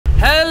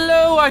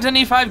Hello,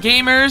 Identity 5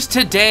 gamers.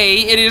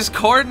 Today it is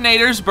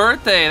Coordinator's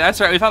birthday. That's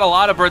right, we've had a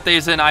lot of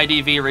birthdays in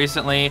IDV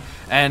recently,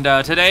 and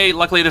today,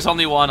 luckily, there's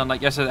only one,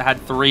 unlike yesterday that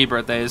had 3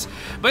 birthdays.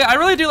 But yeah, I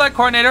really do like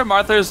Coordinator.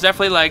 Martha is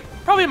definitely like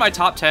probably my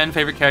top 10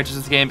 favorite characters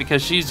in this game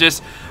because she's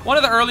just one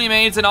of the early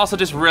mains and also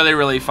just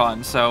really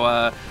fun. So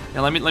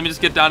yeah, let me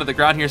just get down to the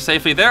ground here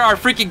safely. There are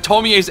freaking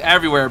Tomies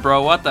everywhere,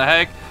 bro. What the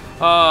heck?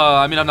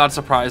 I mean, I'm not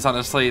surprised,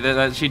 honestly,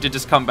 that she did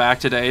just come back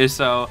today,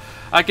 so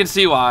I can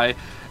see why.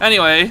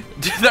 Anyway,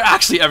 they're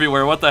actually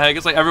everywhere. What the heck?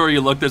 It's like everywhere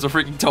you look, there's a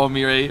freaking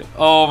Tomie, right?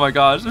 Oh my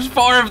gosh, there's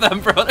 4 of them,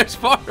 bro. There's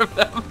 4 of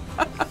them.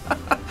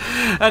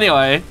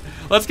 Anyway,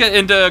 let's get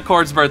into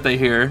Coord's birthday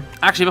here.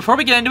 Actually, before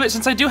we get into it,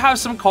 since I do have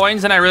some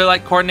coins and I really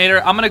like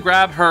Coordinator, I'm gonna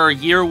grab her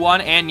year 1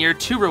 and year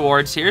 2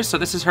 rewards here. So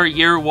this is her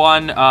year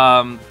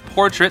 1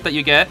 portrait that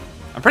you get.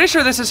 I'm pretty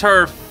sure this is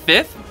her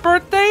 5th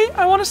birthday,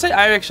 I want to say.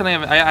 I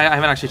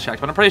haven't actually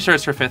checked, but I'm pretty sure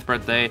it's her 5th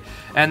birthday.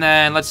 And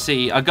then let's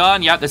see, a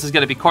gun. Yep, this is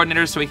gonna be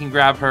Coordinator, so we can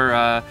grab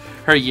her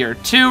her year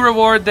 2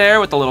 reward there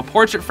with the little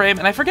portrait frame.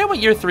 And I forget what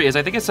year 3 is.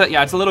 I think it's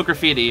yeah, it's a little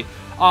graffiti.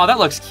 Oh, that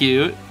looks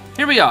cute.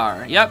 Here we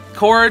are. Yep,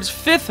 Coord's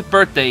 5th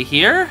birthday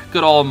here.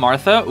 Good old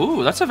Martha.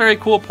 Ooh, that's a very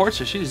cool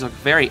portrait. She's like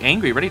very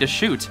angry, ready to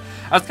shoot.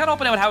 I was kind of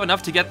hoping I would have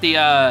enough to get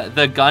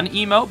the gun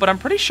emote, but I'm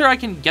pretty sure I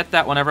can get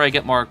that whenever I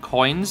get more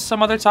coins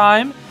some other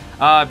time.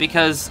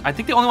 Because I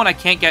think the only one I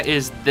can't get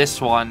is this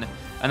one.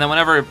 And then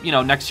whenever, you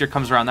know, next year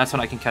comes around, that's when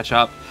I can catch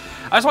up.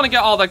 I just want to get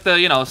all, like, the,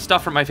 you know,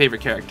 stuff from my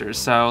favorite characters.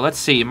 So, let's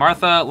see.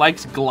 Martha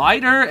likes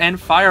glider and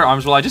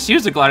firearms. Well, I just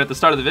used a glider at the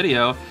start of the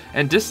video.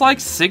 And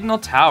dislikes signal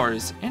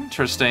towers.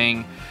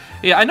 Interesting.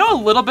 Yeah, I know a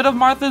little bit of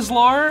Martha's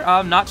lore.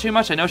 Not too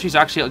much. I know she's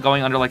actually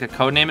going under, like, a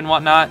code name and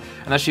whatnot.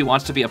 And that she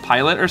wants to be a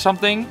pilot or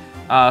something.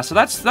 So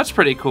that's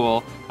pretty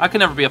cool. I could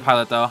never be a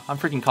pilot, though. I'm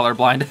freaking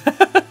colorblind.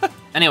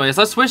 Anyways,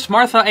 let's wish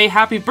Martha a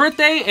happy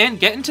birthday and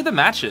get into the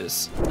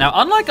matches. Now,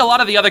 unlike a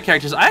lot of the other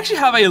characters, I actually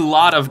have a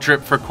lot of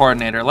drip for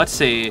Coordinator. Let's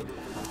see.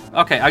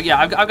 Okay, yeah,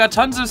 I've got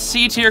tons of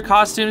C tier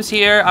costumes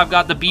here. I've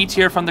got the B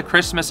tier from the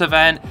Christmas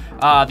event,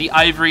 the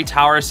Ivory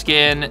Tower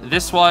skin.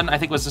 This one, I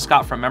think, was just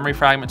got from Memory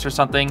Fragments or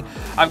something.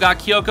 I've got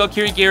Kyoko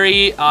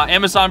Kirigiri,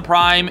 Amazon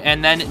Prime,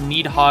 and then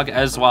Needhog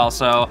as well.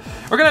 So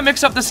we're gonna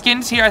mix up the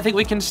skins here. I think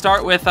we can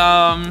start with,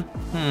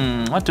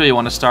 what do we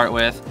want to start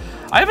with?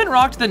 I haven't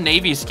rocked the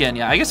Navy skin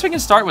yet. I guess we can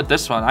start with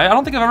this one. I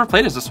don't think I've ever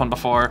played as this one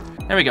before.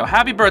 There we go.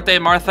 Happy birthday,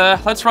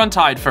 Martha. Let's run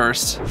Tide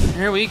first.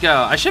 Here we go.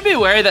 I should be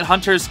wary that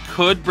hunters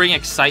could bring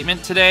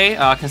excitement today,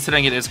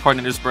 considering it is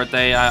Coordinator's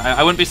birthday.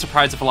 I wouldn't be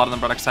surprised if a lot of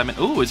them brought excitement.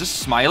 Ooh, is this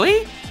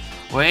Smiley?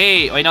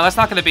 Wait, no, that's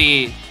not gonna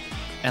be...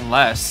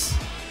 Unless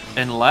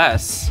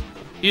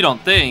you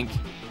don't think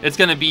it's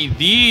gonna be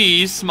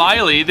the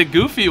Smiley, the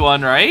goofy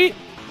one, right?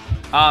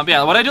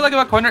 Yeah, what I do like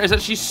about Coordinator is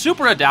that she's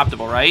super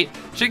adaptable, right?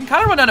 She can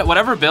kind of run on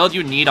whatever build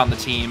you need on the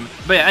team.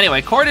 But yeah,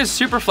 anyway, Coord is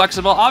super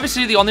flexible.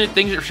 Obviously, the only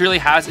thing that she really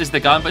has is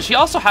the gun, but she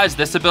also has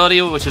this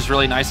ability, which is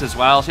really nice as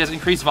well. She has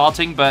increased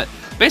vaulting, but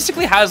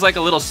basically has like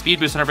a little speed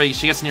boost whenever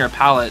she gets near a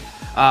pallet,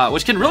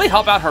 which can really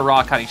help out her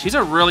raw kiting. She's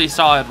a really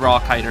solid raw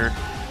kiter.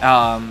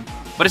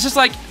 But it's just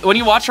like, when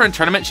you watch her in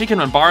tournament, she can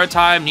run Borrow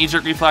Time, Knee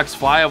Jerk Reflex,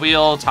 Fly a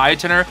Wheel, Tide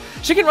Turner.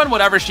 She can run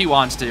whatever she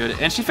wants, dude.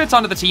 And she fits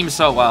onto the team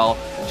so well.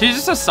 She's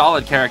just a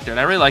solid character, and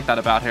I really like that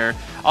about her.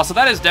 Also,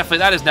 that is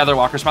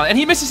Netherwalker Smiley. And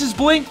he misses his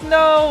blink.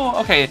 No.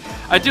 Okay.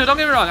 Don't get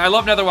me wrong. I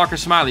love Netherwalker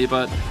Smiley,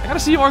 but I gotta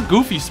see more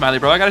goofy Smiley,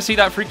 bro. I gotta see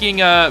that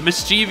freaking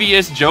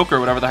mischievous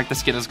Joker, whatever the heck the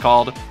skin is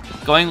called.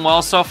 Going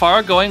well so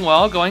far. Going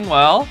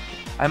well.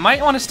 I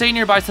might want to stay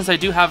nearby since I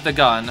do have the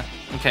gun.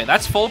 Okay,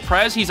 that's full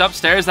prez. He's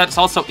upstairs. That's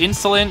also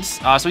Insolence.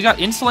 So we got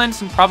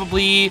Insolence and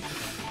probably... he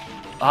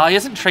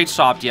hasn't trade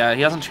swapped yet.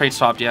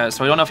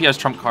 So we don't know if he has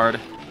Trump card.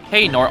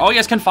 Hey, Nor. Oh, he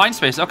has Confined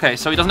Space. Okay,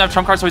 so he doesn't have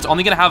Trump card, so he's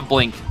only going to have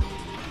Blink.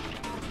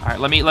 All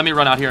right, let me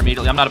run out here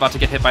immediately. I'm not about to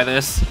get hit by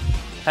this.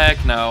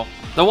 Heck no.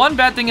 The one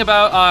bad thing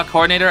about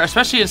Coordinator,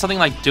 especially in something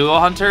like Duo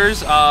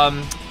Hunters,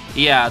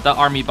 yeah, the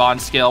Army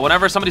Bond skill.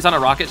 Whenever somebody's on a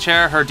rocket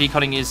chair, her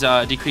decoding is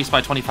decreased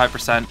by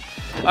 25%.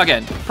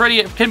 Again,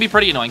 can be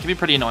pretty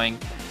annoying.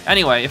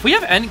 Anyway, if we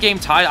have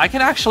endgame Tide, I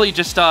can actually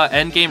just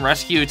endgame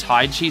rescue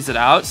Tide cheese it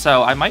out,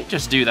 so I might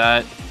just do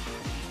that.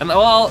 And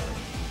well,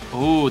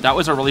 ooh, that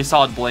was a really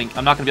solid blink.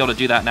 I'm not gonna be able to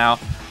do that now.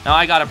 No,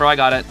 I got it, bro, I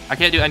got it. I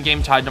can't do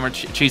endgame Tide number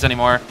cheese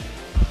anymore.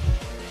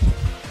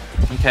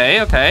 Okay.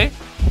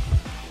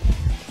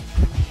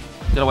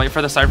 Gotta wait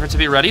for the Cypher to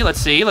be ready. Let's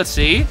see.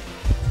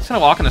 Just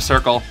gonna walk in a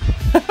circle.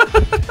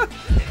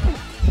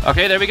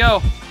 Okay, there we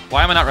go.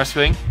 Why am I not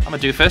rescuing? I'm a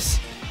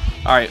doofus.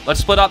 All right, let's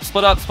split up.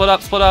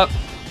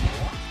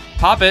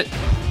 Pop it.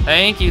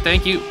 Thank you.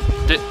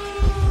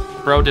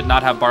 Bro did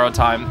not have Borrow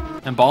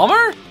Time.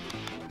 Embalmer?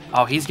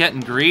 Oh, he's getting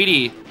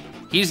greedy.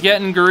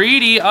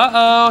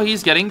 Uh-oh,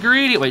 he's getting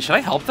greedy. Wait, should I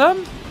help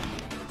them?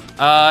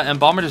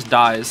 Embalmer just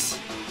dies.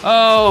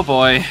 Oh,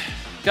 boy.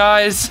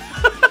 Guys.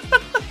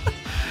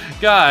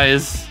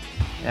 Guys.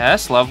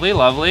 Yes, lovely.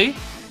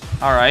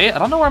 All right, I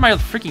don't know where my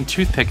freaking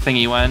toothpick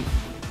thingy went.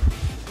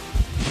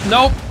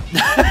 Nope.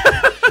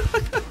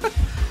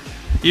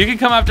 You can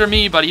come after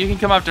me, buddy. You can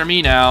come after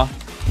me now.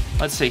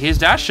 Let's see. His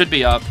dash should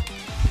be up.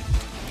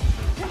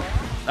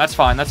 That's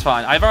fine. That's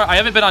fine. I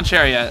haven't been on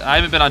chair yet. I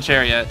haven't been on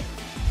chair yet.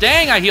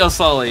 Dang, I heal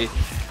slowly.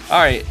 All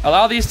right,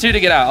 allow these two to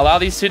get out. Allow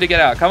these two to get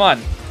out. Come on.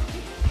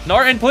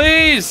 Norton,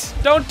 please.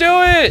 Don't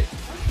do it.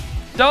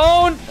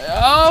 Don't.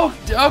 Oh,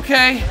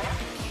 okay.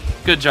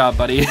 Good job,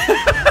 buddy.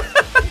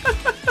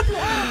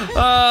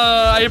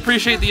 I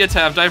appreciate the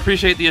attempt. I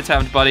appreciate the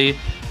attempt, buddy.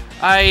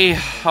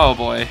 Oh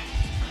boy.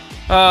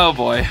 Oh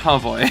boy. Oh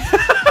boy.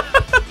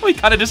 We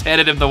kind of just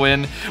handed him the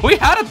win. We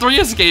had a 3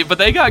 escape, but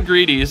they got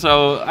greedy.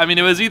 So, I mean,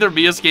 it was either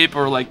me escape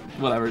or like,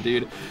 whatever,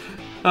 dude.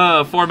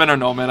 4 men or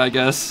no men, I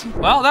guess.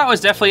 Well, that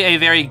was definitely a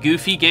very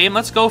goofy game.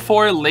 Let's go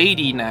for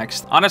Lady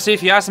next. Honestly,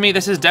 if you ask me,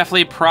 this is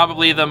definitely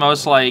probably the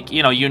most, like,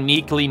 you know,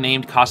 uniquely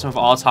named costume of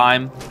all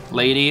time.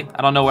 Lady.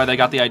 I don't know where they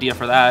got the idea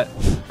for that.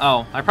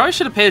 Oh, I probably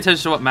should have paid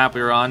attention to what map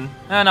we were on.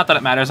 Not that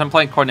it matters. I'm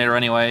playing coordinator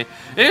anyway.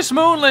 It's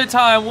moonlit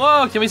time.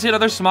 Whoa, can we see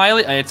another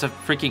smiley? It's a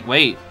freaking...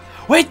 Wait,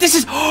 this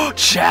is...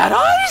 Chat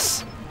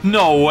Eyes?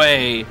 No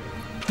way.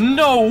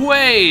 No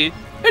way.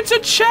 It's a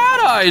Chat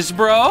Eyes,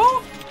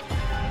 bro.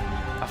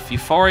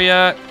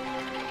 Euphoria.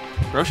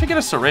 Bro should get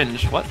a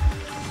syringe. What?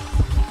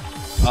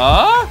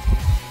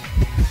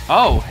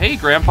 Oh, hey,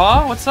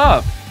 Grandpa. What's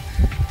up?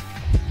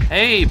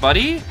 Hey,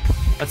 buddy.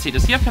 Let's see.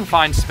 Does he have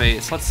confined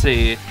space? Let's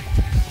see.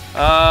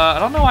 I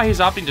don't know why he's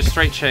opting to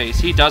straight chase.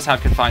 He does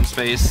have confined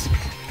space.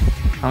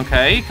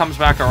 Okay, comes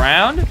back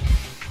around.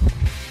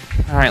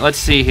 All right, let's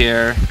see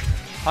here.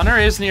 Hunter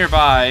is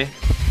nearby.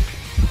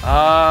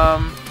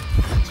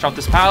 Let's drop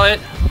this pallet.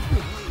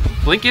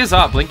 Blink is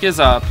up. Blink is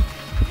up.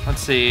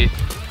 Let's see.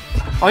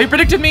 Oh, he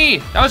predicted me.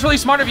 That was really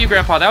smart of you,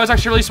 Grandpa. That was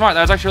actually really smart.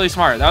 That was actually really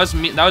smart. That was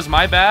me. That was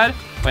my bad.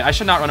 Wait, I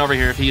should not run over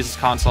here if he uses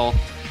console.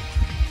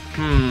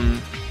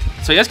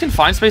 So he has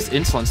confined space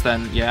insolence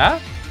then, yeah?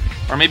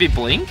 Or maybe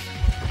blink?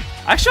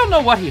 I actually don't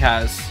know what he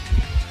has.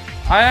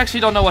 I actually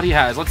don't know what he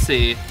has. Let's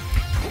see.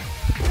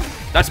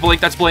 That's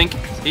blink. That's blink.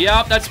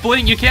 Yep, that's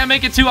blink. You can't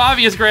make it too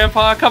obvious,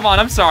 Grandpa. Come on.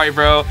 I'm sorry,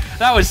 bro.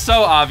 That was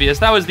so obvious.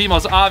 That was the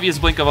most obvious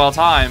blink of all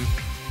time.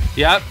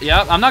 Yep.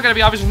 I'm not going to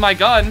be obvious with my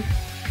gun.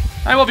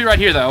 I will be right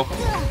here, though.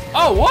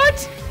 Oh,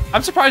 what?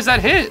 I'm surprised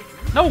that hit.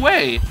 No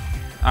way.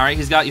 All right,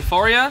 he's got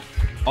Euphoria.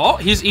 Oh,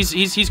 he's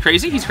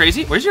crazy. He's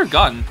crazy. Where's your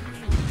gun?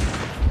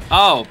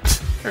 Oh,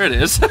 there it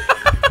is.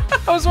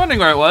 I was wondering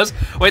where it was.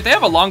 Wait, they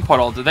have a long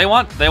portal. Do they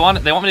want me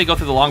to go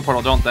through the long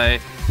portal, don't they?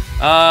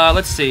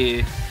 Let's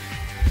see.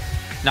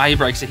 Nah, he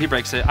breaks it. He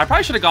breaks it. I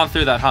probably should have gone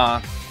through that,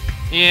 huh?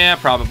 Yeah,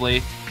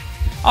 probably.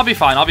 I'll be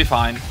fine. I'll be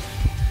fine.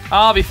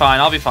 I'll be fine.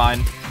 I'll be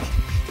fine.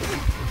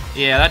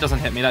 Yeah, that doesn't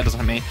hit me. That doesn't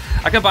hit me.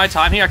 I can buy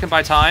time here. I can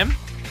buy time.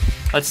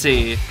 Let's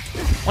see.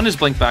 When is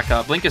Blink back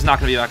up? Blink is not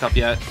going to be back up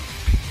yet.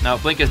 No,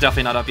 Blink is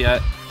definitely not up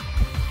yet.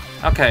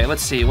 Okay,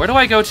 let's see. Where do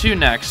I go to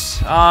next?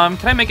 Can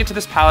I make it to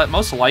this pallet?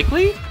 Most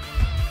likely?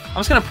 I'm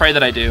just going to pray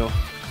that I do.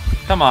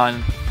 Come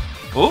on.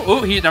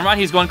 Ooh, never mind.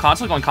 He's going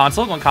console, going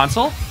console, going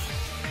console.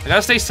 I got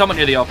to stay somewhat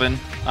near the open.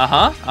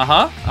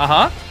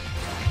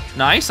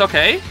 Nice.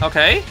 Okay.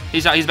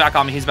 He's back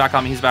on me. He's back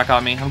on me. He's back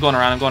on me. I'm going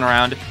around. I'm going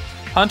around.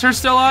 Hunter's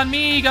still on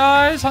me,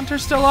 guys.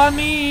 Hunter's still on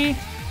me.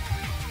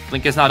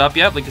 Blink is not up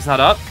yet. Blink is not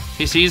up.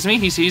 He sees me.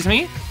 He sees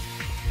me.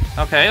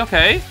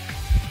 Okay.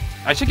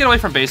 I should get away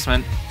from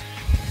basement.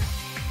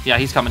 Yeah,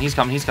 he's coming. He's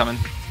coming. He's coming.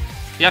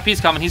 Yep, he's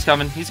coming. He's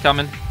coming. He's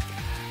coming.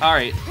 All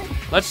right.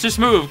 Let's just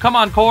move. Come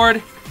on,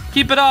 Coord.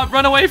 Keep it up.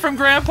 Run away from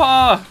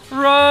Grandpa.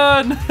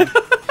 Run.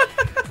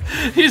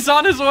 He's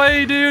on his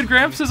way, dude.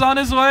 Gramps is on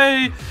his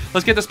way.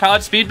 Let's get this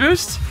pallet speed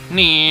boost.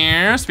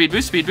 Near. Speed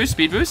boost, speed boost,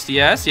 speed boost.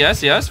 Yes.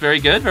 Very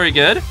good, very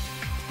good.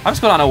 I'm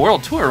just going on a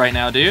world tour right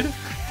now, dude.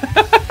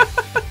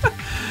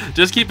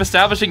 Just keep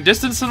establishing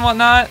distance and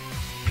whatnot.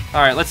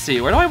 All right, let's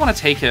see. Where do I want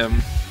to take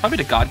him? Probably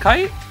to God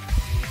Kite?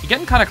 You're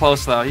getting kind of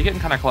close, though. You're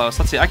getting kind of close.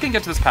 Let's see. I can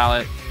get to this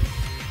pallet.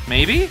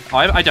 Maybe? Oh,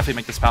 I definitely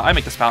make this pallet. I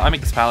make this pallet. I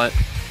make this pallet.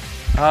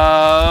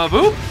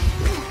 Boop.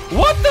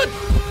 What the...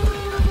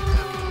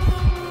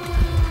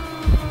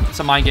 It's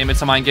a mind game.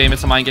 It's a mind game.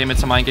 It's a mind game.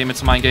 It's a mind game.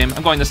 It's a mind game.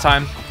 I'm going this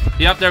time.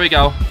 Yep, there we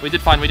go. We did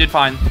fine. We did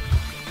fine.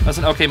 That's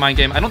an okay mind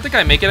game. I don't think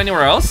I make it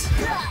anywhere else.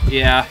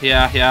 Yeah.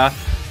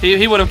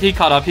 He would have. He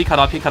caught up. He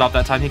caught up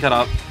that time. He caught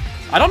up.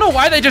 I don't know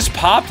why they just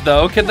popped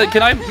though. Can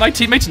my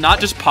teammates not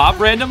just pop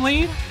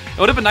randomly? It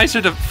would have been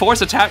nicer to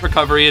force attack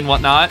recovery and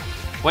whatnot.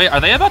 Wait, are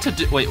they about to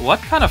do? Wait, what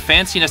kind of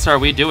fanciness are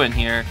we doing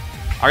here?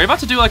 Are we about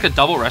to do like a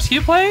double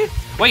rescue play?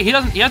 Wait, he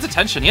doesn't. He has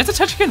attention. He has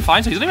attention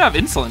confined, so he doesn't even have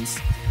insolence.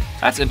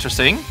 That's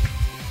interesting.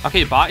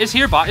 Okay, bot is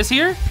here. Bot is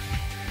here.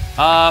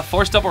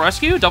 Force double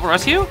rescue. Double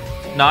rescue.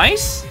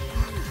 Nice.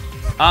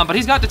 But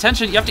he's got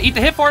detention. You have to eat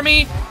the hit for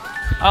me.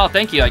 Oh,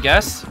 thank you, I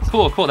guess.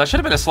 Cool. That should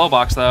have been a slow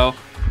box, though.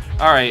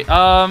 All right.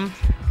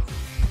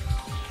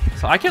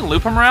 So I can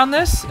loop him around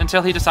this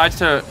until he decides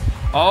to...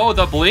 Oh,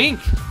 the blink.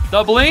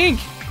 The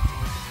blink.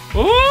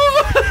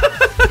 Ooh.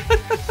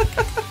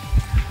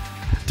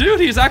 Dude,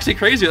 he's actually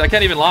crazy. I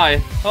can't even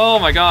lie. Oh,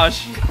 my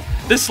gosh.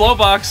 This slow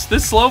box,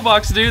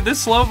 dude. This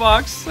slow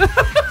box.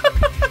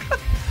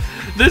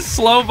 This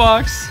slow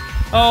box.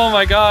 Oh,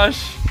 my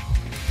gosh.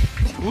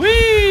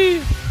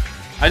 Whee!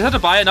 I just have to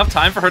buy enough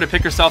time for her to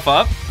pick herself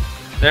up.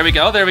 There we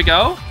go.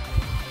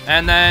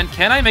 And then,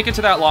 can I make it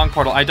to that long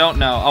portal? I don't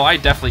know. Oh, I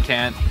definitely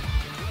can't.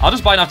 I'll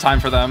just buy enough time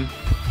for them.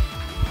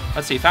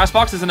 Let's see. Fast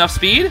box is enough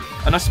speed?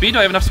 Enough speed? Do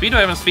I have enough speed? Do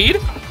I have enough speed?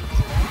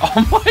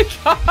 Oh my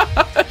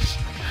gosh.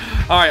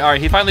 All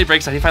right. He finally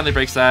breaks that. He finally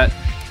breaks that.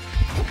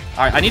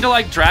 All right, I need to,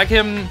 like, drag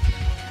him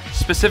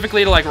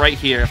specifically to, like, right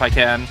here if I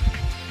can.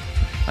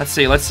 Let's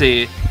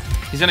see.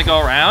 He's gonna go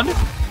around.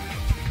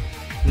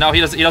 No, he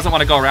doesn't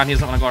want to go around. He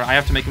doesn't want to go around. I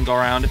have to make him go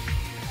around.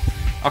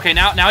 Okay,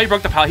 now he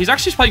broke the pallet. He's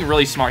actually playing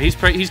really smart. He's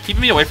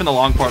keeping me away from the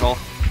long portal.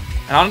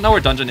 And I don't know where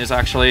dungeon is,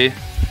 actually.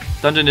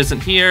 Dungeon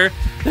isn't here.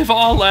 They've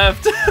all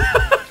left.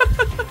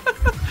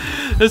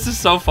 This is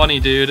so funny,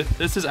 dude.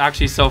 This is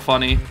actually so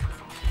funny.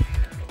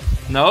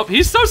 Nope,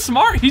 he's so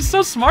smart. He's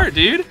so smart,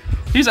 dude.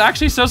 He's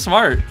actually so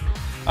smart.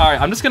 All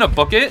right, I'm just gonna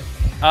book it.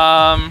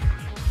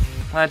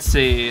 Let's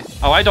see.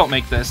 Oh, I don't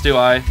make this, do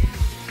I?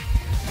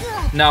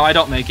 No, I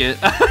don't make it.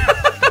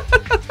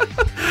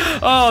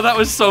 Oh, that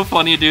was so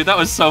funny, dude. That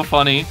was so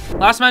funny.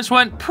 Last match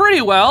went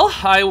pretty well.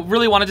 I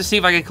really wanted to see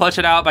if I could clutch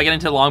it out by getting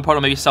to the long portal,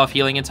 maybe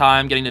self-healing in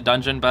time, getting to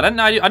dungeon, but I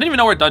didn't even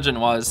know where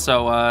dungeon was.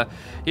 So,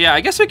 yeah,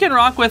 I guess we can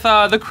rock with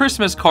the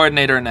Christmas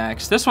Coordinator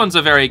next. This one's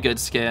a very good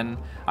skin.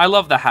 I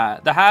love the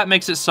hat. The hat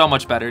makes it so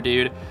much better,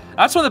 dude.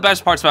 That's one of the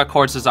best parts about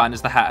Coord's design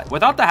is the hat.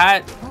 Without the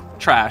hat,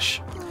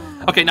 trash.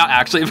 Okay, not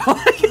actually, but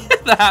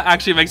like, the hat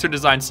actually makes her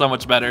design so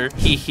much better.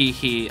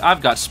 He.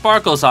 I've got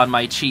sparkles on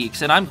my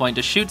cheeks, and I'm going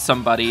to shoot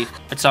somebody.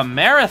 It's a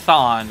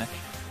marathon.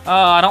 Oh,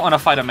 I don't want to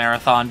fight a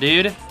marathon,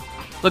 dude.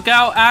 Look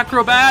out,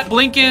 acrobat.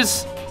 Blink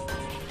is...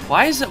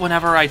 Why is it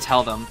whenever I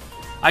tell them?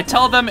 I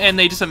tell them, and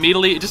they just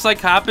immediately... It just, like,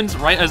 happens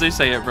right as they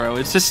say it, bro.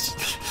 It's just...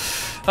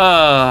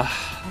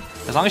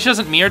 As long as she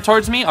doesn't mirror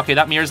towards me. Okay,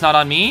 that mirror's not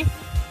on me.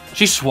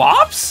 She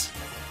swaps?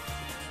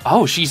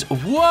 Oh, she's...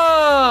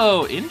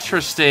 Whoa!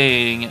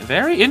 Interesting.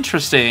 Very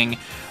interesting.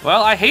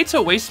 Well, I hate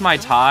to waste my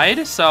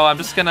tide, so I'm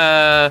just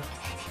gonna...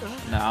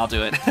 No, I'll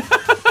do it.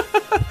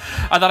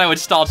 I thought I would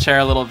stall chair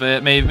a little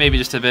bit. Maybe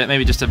just a bit.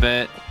 Maybe just a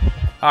bit.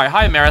 All right,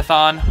 hi,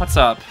 Marathon. What's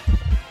up?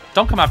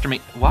 Don't come after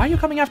me. Why are you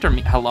coming after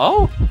me?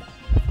 Hello?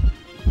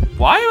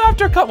 Why are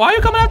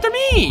you coming after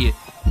me?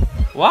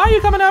 Why are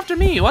you coming after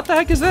me? What the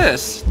heck is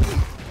this?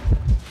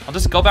 I'll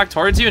just go back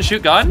towards you and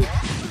shoot gun?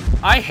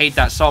 I hate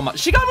that so much.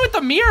 She got me with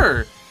the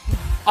mirror.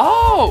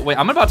 Oh, wait,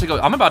 I'm about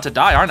to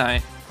die, aren't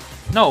I?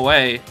 No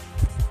way.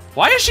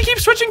 Why does she keep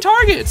switching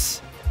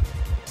targets?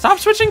 Stop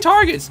switching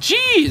targets,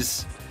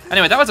 jeez.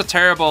 Anyway, that was a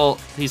terrible,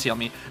 he's healed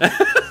me.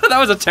 That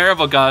was a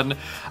terrible gun.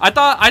 I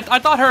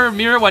thought her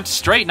mirror went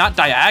straight, not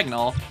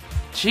diagonal.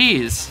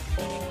 Jeez.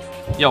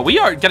 Yo, we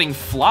are getting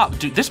flopped.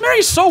 Dude, this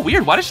Mary's so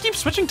weird. Why does she keep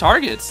switching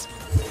targets?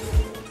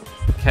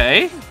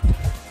 Okay.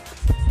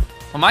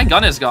 Well, my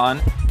gun is gone.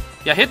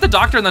 Yeah, hit the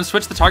doctor and then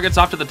switch the targets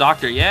off to the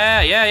doctor.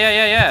 Yeah.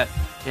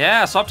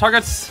 Yeah, swap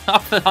targets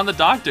off on the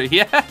doctor.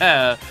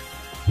 Yeah.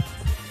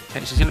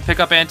 Okay, she's gonna pick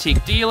up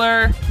Antique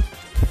Dealer.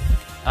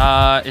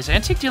 Is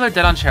Antique Dealer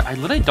dead on chair? I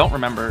literally don't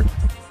remember.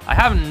 I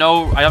have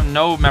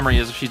no memory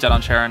as if she's dead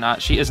on chair or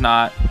not. She is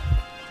not.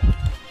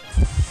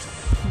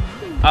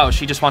 Oh,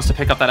 she just wants to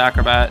pick up that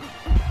acrobat.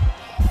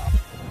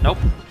 Nope.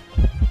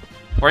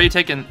 Where are you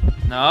taking?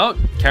 No,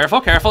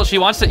 careful. She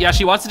wants to, yeah,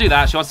 she wants to do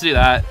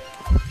that.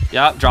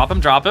 Yeah, drop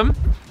him.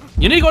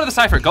 You need to go to the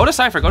Cypher. Go to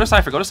Cypher.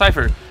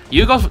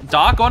 You go,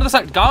 Doc, go on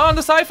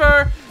the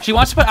Cypher. She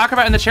wants to put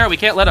acrobat in the chair. We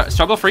can't let her.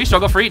 Struggle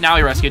free. Now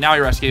we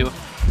rescue.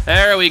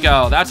 There we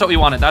go. That's what we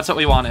wanted.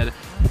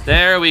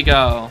 There we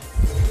go.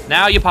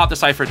 Now you pop the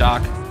Cypher,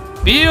 Doc.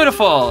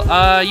 Beautiful.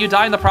 You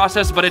die in the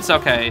process, but it's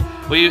okay.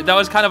 That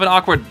was kind of an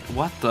awkward,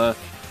 what the?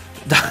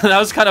 That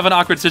was kind of an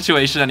awkward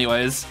situation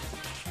anyways.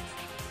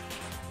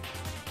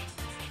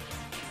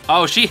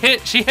 Oh, she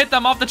hit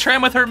them off the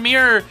tram with her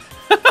mirror.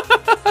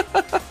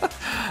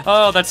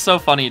 Oh, that's so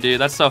funny,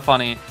 dude. That's so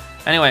funny.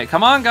 Anyway,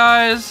 come on,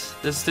 guys.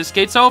 This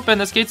gate's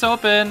open. All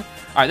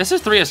right, this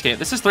is 3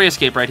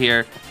 escape right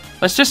here.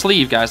 Let's just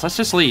leave, guys. Let's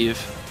just leave.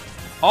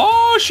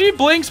 Oh, she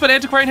blinks, but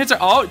Antiquarian hits her.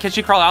 Oh, can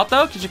she crawl out,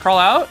 though?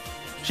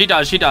 She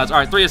does. All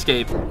right, 3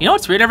 escape. You know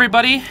what's weird,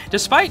 everybody?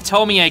 Despite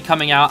Tomie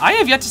coming out, I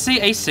have yet to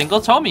see a single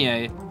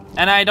Tomie.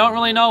 And I don't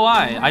really know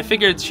why. I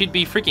figured she'd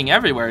be freaking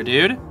everywhere,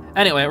 dude.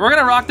 Anyway, we're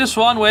gonna rock this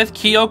one with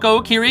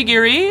Kyoko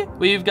Kirigiri.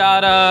 We've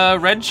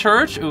got Red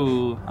Church.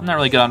 Ooh, I'm not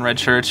really good on Red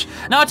Church.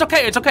 No, it's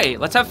okay.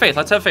 Let's have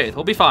faith.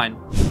 We'll be fine.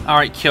 All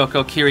right,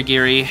 Kyoko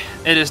Kirigiri.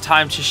 It is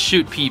time to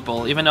shoot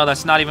people. Even though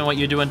that's not even what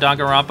you do in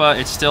Danganronpa,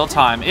 it's still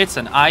time. It's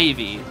an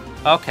Ivy.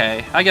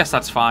 Okay, I guess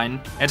that's fine.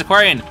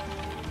 Antiquarian,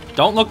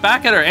 don't look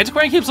back at her.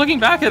 Antiquarian keeps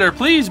looking back at her.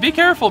 Please, be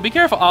careful.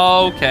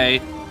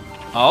 Okay.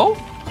 Oh,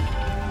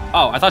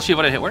 I thought she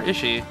would have hit. Where is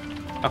she?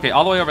 Okay,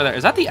 all the way over there.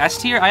 Is that the S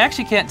tier? I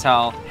actually can't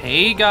tell.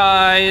 Hey,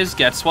 guys.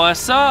 Guess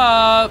what's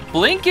up?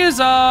 Blink is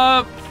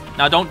up.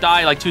 Now, don't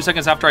die like 2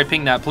 seconds after I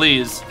ping that,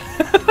 please.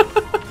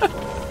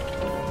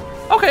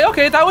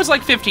 Okay. That was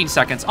like 15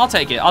 seconds. I'll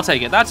take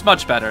it. That's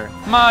much better.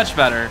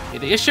 Okay,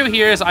 the issue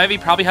here is Ivy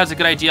probably has a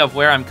good idea of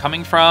where I'm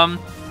coming from.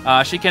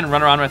 She can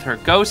run around with her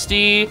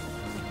ghosty.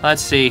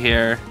 Let's see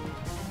here.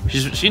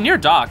 She's near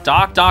Doc.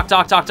 Doc.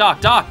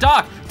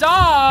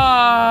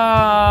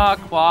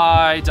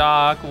 Why? Why,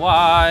 Doc?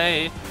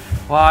 Why?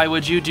 Why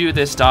would you do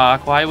this,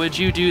 Doc? Why would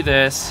you do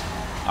this?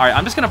 All right,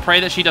 I'm just gonna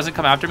pray that she doesn't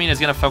come after me and is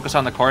gonna focus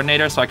on the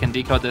coordinator so I can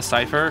decode this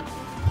cipher.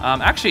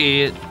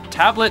 Actually,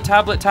 tablet.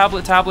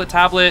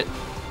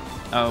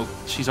 Oh,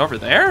 she's over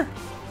there?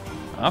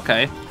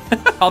 Okay.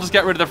 I'll just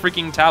get rid of the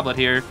freaking tablet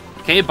here.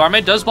 Okay,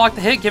 Barmaid does block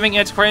the hit, giving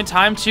Antiquarian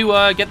time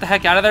to get the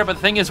heck out of there, but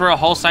the thing is we're a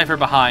whole cipher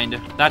behind.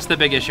 That's the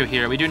big issue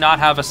here. We do not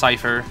have a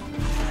cipher.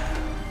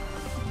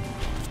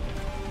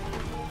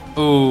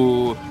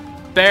 Ooh,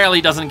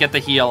 barely doesn't get the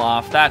heal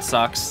off. That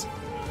sucks.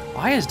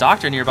 Why is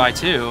Doctor nearby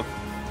too?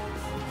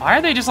 Why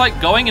are they just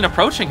like going and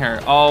approaching her?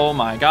 Oh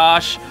my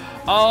gosh.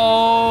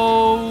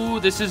 Oh,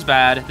 this is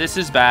bad. This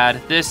is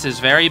bad. This is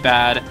very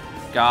bad.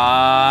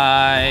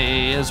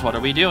 Guys, what are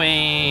we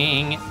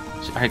doing?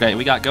 Okay,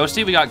 we got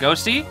Ghosty. We got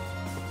Ghosty.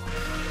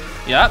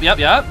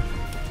 Yep.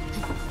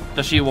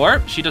 Does she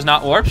warp? She does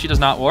not warp. She does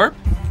not warp.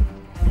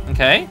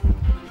 Okay.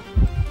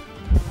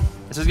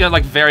 This is getting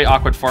like very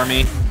awkward for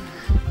me.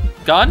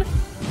 Gun.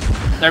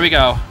 There we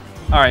go.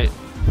 All right.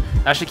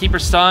 That should keep her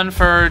stunned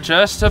for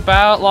just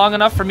about long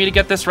enough for me to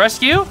get this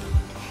rescue.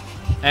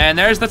 And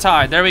there's the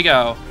tide. There we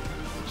go.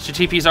 She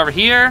TP's over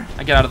here.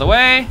 I get out of the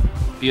way.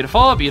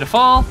 Beautiful,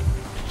 beautiful.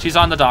 She's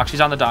on the dock. She's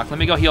on the dock. Let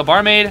me go heal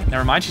Barmaid.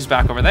 Never mind. She's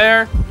back over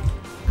there.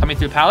 Coming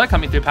through pallet.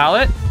 Coming through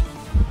pallet.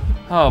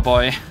 Oh,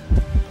 boy.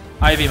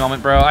 Ivy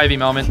moment, bro. Ivy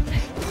moment.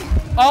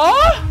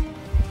 Oh!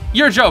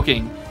 You're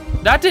joking.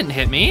 That didn't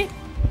hit me.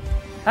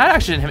 That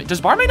actually didn't hit me.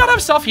 Does Barmaid not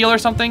have self-heal or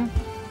something?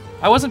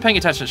 I wasn't paying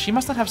attention. She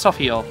must not have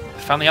self-heal.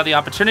 Finally have the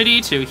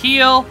opportunity to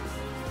heal.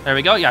 There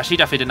we go. Yeah, she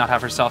definitely did not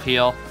have her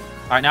self-heal. All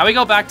right, now we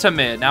go back to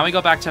mid. Now we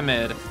go back to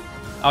mid.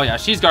 Oh, yeah,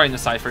 she's guarding the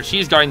cipher.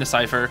 She's guarding the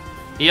cipher.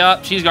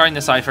 Yup, she's guarding the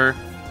cipher.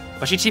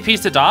 But she TP's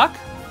to Doc?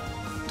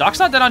 Doc's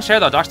not dead on chair,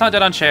 though. Doc's not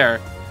dead on chair.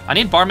 I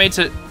need Barmaid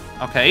to...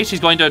 Okay, she's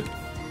going to...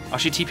 Oh,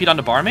 she TP'd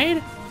onto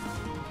Barmaid?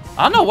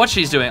 I don't know what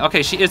she's doing.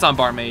 Okay, she is on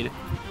Barmaid.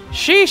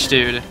 Sheesh,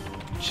 dude.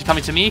 She's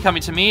coming to me,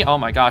 coming to me. Oh,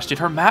 my gosh, dude.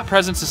 Her map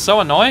presence is so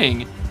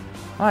annoying.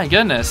 My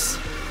goodness.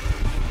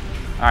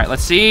 All right,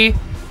 let's see.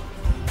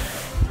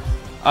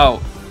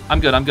 Oh, I'm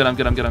good.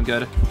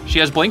 She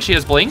has blink. She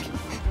has blink.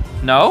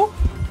 No,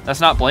 that's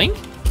not blink.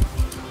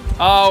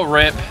 Oh,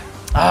 rip.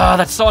 Ah,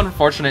 that's so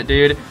unfortunate,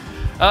 dude.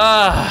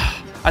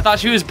 I thought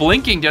she was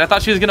blinking, dude. I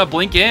thought she was gonna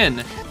blink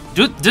in.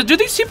 Do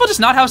these people just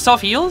not have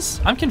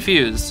self-heals? I'm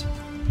confused.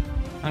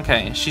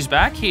 Okay, she's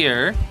back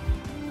here.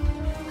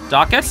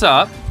 Doc gets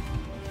up.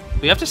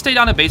 We have to stay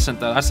down in basement,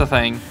 though. That's the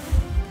thing.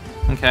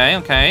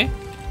 Okay.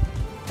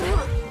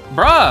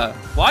 Bruh,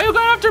 why are you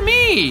going after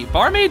me?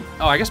 Barmaid?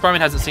 Oh, I guess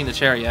Barmaid hasn't seen the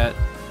chair yet.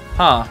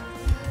 Huh.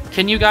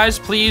 Can you guys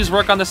please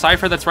work on the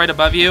cipher that's right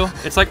above you?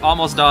 It's like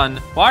almost done.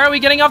 Why are we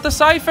getting off the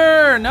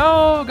cipher?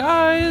 No,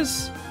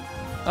 guys.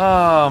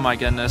 Oh my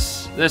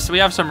goodness. We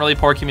have some really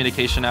poor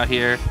communication out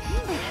here.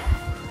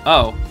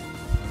 Oh.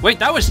 Wait,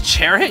 that was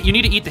chair hit? You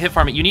need to eat the hit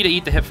for me. You need to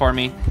eat the hit for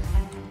me.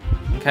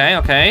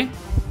 Okay.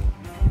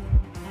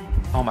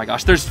 Oh my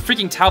gosh, there's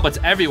freaking tablets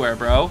everywhere,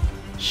 bro.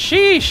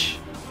 Sheesh.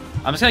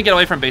 I'm just gonna get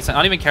away from basement.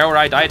 I don't even care where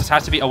I die. It just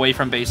has to be away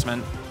from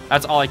basement.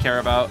 That's all I care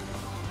about.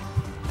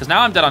 Because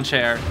now I'm dead on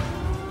chair.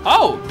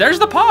 Oh, there's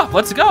the pop.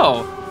 Let's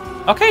go.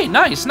 Okay,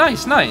 nice.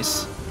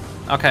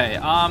 Okay,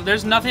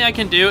 there's nothing I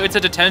can do. It's a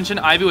detention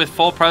Ivy with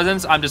full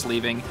presence. I'm just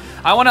leaving.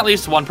 I want at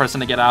least one person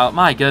to get out.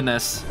 My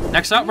goodness.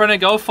 Next up, we're gonna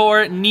go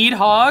for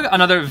Needhog.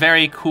 Another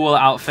very cool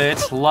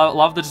outfit.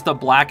 Love just the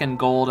black and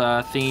gold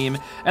theme.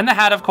 And the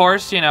hat, of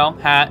course, you know,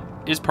 hat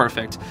is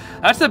perfect.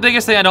 That's the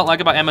biggest thing I don't like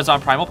about Amazon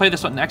Prime. We'll play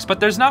this one next,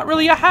 but there's not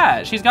really a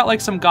hat. She's got like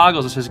some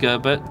goggles, which is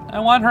good, but I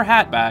want her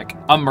hat back.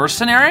 A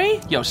mercenary?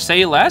 Yo,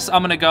 say less.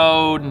 I'm gonna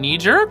go knee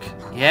jerk.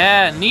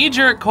 Yeah, knee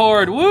jerk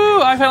Coord.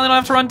 Woo, I finally don't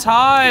have to run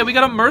tie. We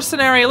got a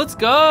mercenary, let's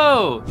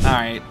go. All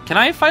right, can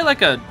I fight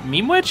like a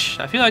meme witch?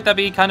 I feel like that'd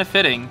be kind of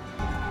fitting.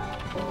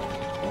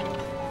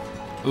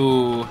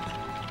 Ooh,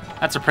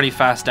 that's a pretty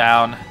fast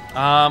down.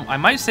 I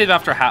might save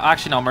after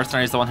actually no,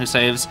 mercenary is the one who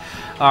saves.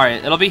 All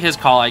right, it'll be his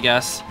call, I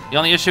guess. The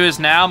only issue is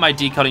now my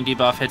decoding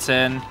debuff hits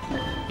in.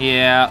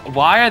 Yeah,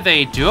 why are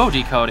they duo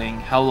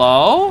decoding?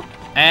 Hello?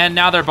 And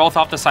now they're both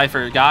off the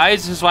cipher.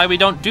 Guys, this is why we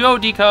don't duo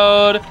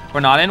decode.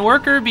 We're not in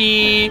worker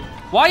B.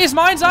 Why is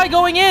Mind's Eye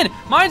going in?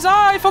 Mind's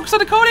Eye, focus on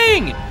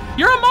decoding.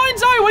 You're a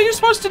Mind's Eye, what are you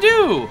supposed to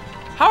do?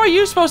 How are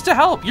you supposed to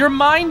help? You're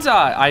Mind's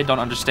Eye. I don't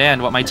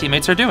understand what my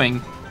teammates are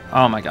doing.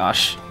 Oh my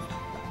gosh.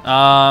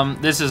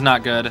 This is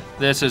not good.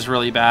 This is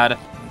really bad.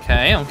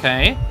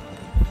 Okay.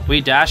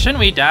 We dashin'.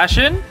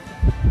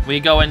 We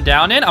going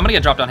down in. I'm gonna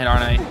get dropped down hit,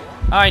 aren't I?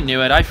 I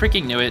knew it. I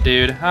freaking knew it,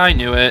 dude. I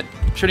knew it.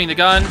 Shooting the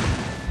gun.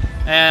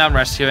 And I'm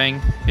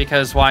rescuing,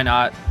 because why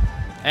not?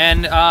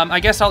 And I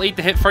guess I'll eat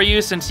the hit for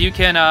you since you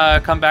can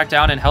come back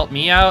down and help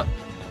me out.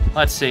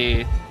 Let's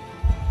see.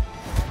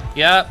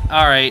 Yep,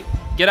 all right.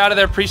 Get out of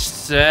there,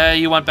 priest.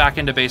 You went back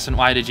into basement.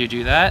 Why did you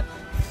do that?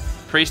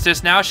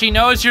 Priestess, now she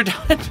knows you're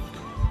done.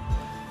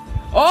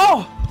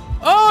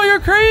 Oh, you're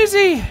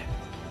crazy.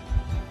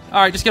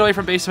 All right, just get away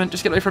from basement.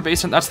 Just get away from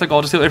basement. That's the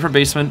goal. Just get away from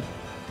basement.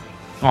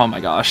 Oh my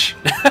gosh.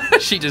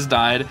 She just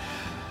died.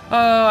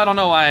 I don't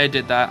know why I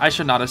did that. I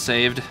should not have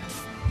saved.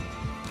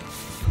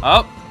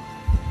 Oh.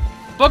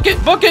 Book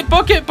it, book it,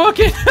 book it, book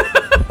it.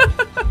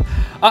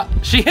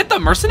 She hit the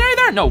mercenary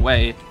there? No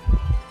way.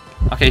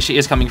 Okay, she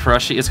is coming for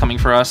us. She is coming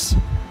for us.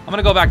 I'm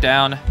gonna go back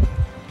down.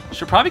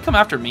 She'll probably come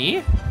after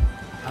me.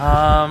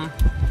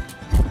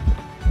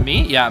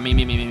 Me? Yeah,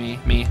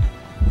 me.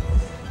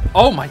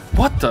 Oh my,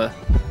 what the?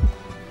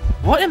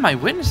 What am I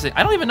witnessing?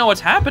 I don't even know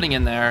what's happening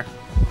in there.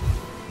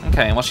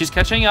 Okay, well, she's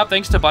catching up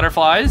thanks to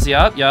butterflies.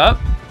 Yup.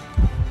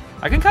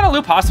 I can kind of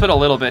loop hospital a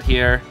little bit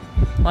here.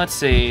 Let's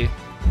see.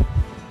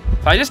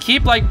 If I just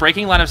keep, like,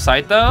 breaking line of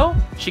sight, though,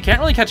 she can't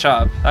really catch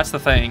up. That's the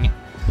thing.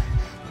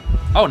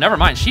 Oh, never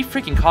mind. She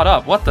freaking caught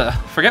up. What the?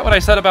 Forget what I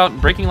said about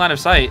breaking line of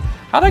sight.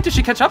 How the heck did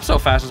she catch up so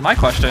fast is my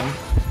question.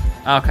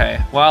 Okay,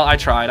 well, I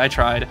tried.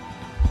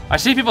 I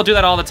see people do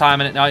that all the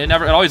time, and it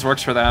always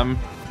works for them.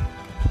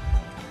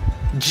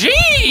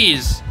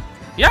 Jeez!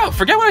 Yeah,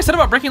 forget what I said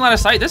about breaking line of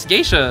sight. This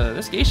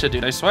geisha,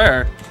 dude, I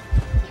swear.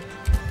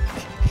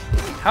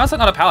 How is that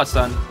not a pallet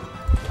stun?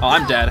 Oh,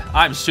 I'm dead.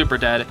 I'm super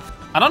dead.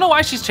 I don't know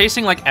why she's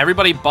chasing, like,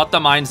 everybody but the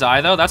Mind's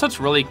Eye, though. That's what's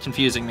really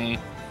confusing me.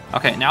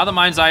 Okay, now the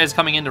Mind's Eye is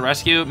coming in to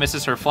rescue.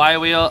 Misses her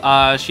flywheel.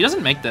 She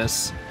doesn't make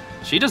this.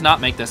 She does not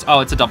make this. Oh,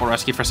 it's a double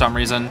rescue for some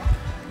reason.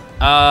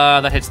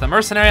 That hits the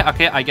mercenary.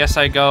 Okay, I guess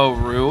I go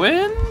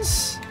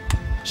ruins.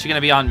 Is she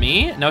gonna be on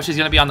me? No, she's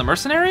gonna be on the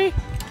mercenary.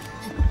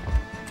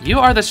 You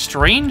are the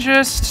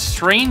strangest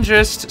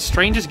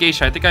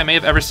geisha I think I may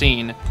have ever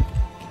seen.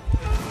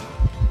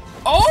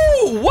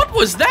 Oh, what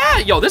was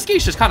that? Yo, this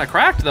geisha's kind of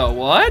cracked though.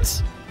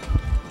 What?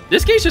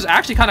 This geisha's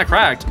actually kind of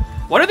cracked.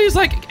 What are these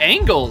like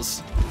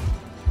angles?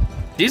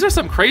 These are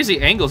some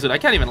crazy angles, dude. I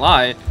can't even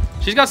lie.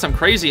 She's got some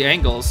crazy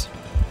angles.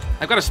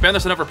 I've got to spam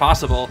this whenever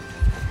possible.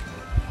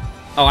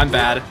 Oh, I'm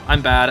bad.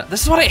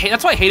 This is what I hate.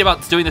 That's what I hate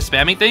about doing the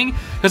spamming thing,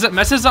 because it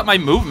messes up my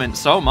movement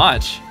so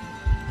much.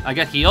 I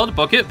get healed.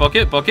 Book it.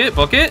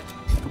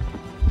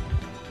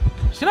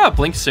 She's gonna have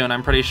blink soon,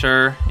 I'm pretty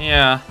sure.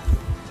 Yeah.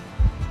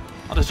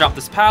 I'll just drop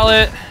this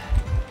pallet.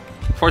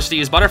 Forced to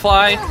use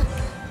butterfly.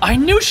 I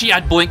knew she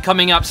had blink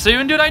coming up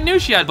soon, dude. I knew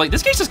she had blink.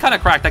 This case is kind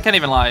of cracked. I can't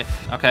even lie.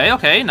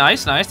 Okay.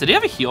 Nice. Did he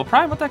have a heal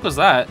prime? What the heck was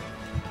that?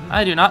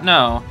 I do not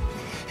know.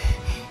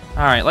 All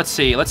right, let's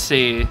see. All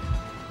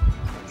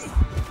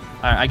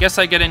right, I guess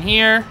I get in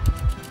here.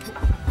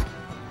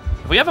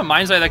 If we have a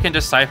Mind's Eye that can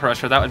just Cypher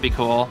Rusher, that would be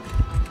cool.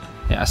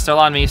 Yeah, still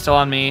on me. All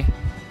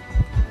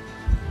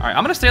right,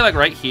 I'm gonna stay like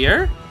right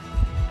here.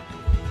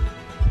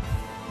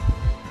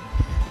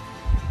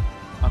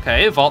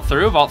 Okay, vault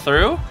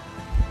through.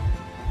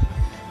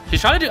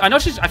 She's trying to do, I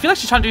feel like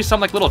she's trying to do some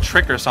like little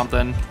trick or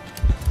something.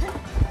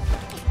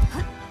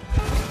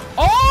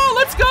 Oh,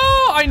 let's go!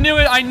 I knew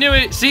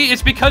it. See,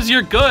 it's because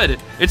you're good.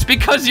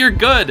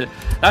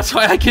 That's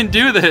why I can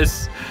do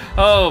this.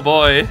 Oh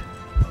boy.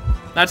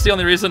 That's the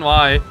only reason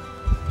why.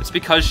 It's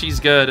because she's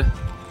good.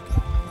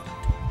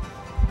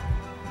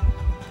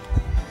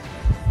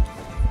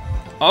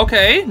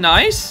 Okay,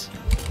 nice.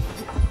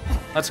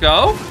 Let's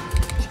go.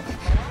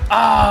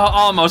 Ah,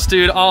 almost,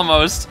 dude,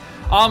 almost.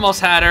 Almost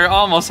had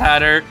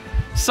her.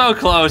 So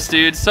close,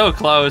 dude, so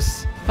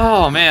close.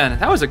 Oh man,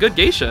 that was a good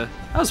geisha.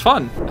 That was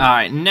fun. All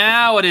right,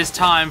 now it is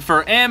time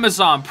for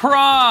Amazon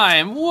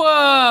Prime.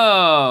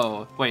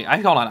 Whoa. Wait,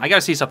 hold on, I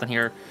gotta see something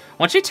here.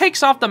 When she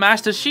takes off the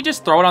mask, does she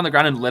just throw it on the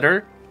ground and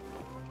litter?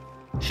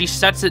 She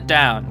sets it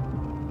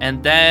down.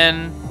 And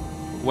then,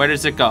 where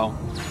does it go?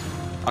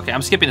 Okay,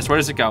 I'm skipping this. Where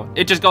does it go?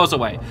 It just goes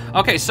away.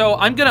 Okay, so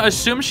I'm gonna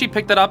assume she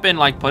picked it up and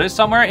like put it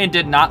somewhere and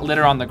did not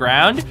litter on the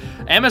ground.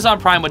 Amazon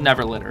Prime would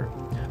never litter.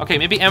 Okay,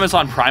 maybe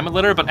Amazon Prime would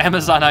litter, but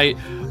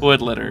Amazonite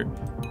would litter.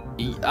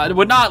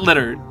 Would not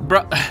litter.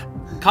 Bro,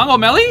 Congo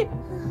Melly?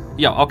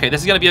 Yo, okay, this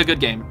is gonna be a good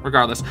game,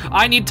 regardless.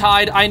 I need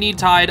Tide.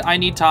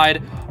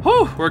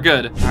 Whew, we're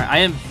good. All right, I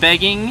am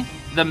begging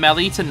the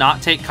Melly to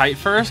not take Kite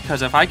first,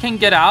 because if I can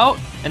get out,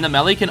 and the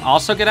Melly can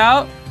also get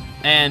out,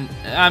 and,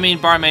 I mean,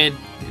 Barmaid,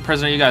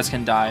 Prisoner, you guys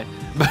can die.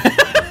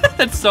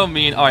 That's so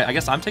mean. All right, I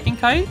guess I'm taking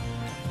Kite?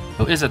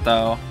 Who is it,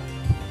 though?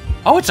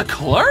 Oh, it's a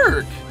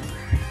clerk!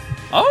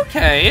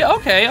 Okay.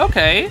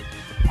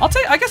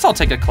 I guess I'll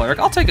take a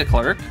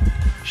clerk.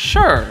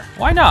 Sure,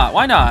 why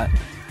not?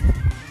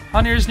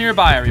 Hunters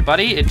nearby,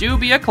 everybody. It do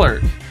be a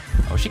clerk.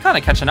 Oh, she kind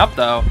of catching up,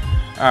 though.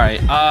 All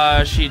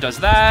right, she does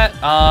that.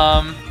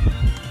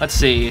 Let's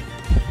see.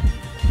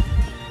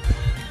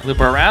 Loop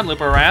her around,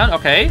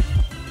 okay.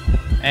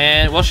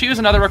 And will she use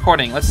another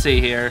recording? Let's see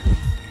here.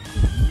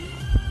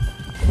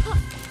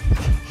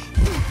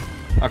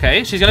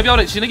 Okay, she's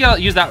gonna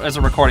use that as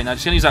a recording.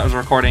 She's gonna use that as a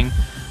recording.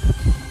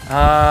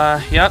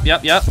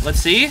 Yep. Let's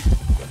see.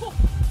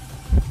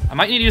 I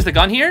might need to use the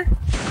gun here.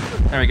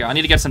 There we go. I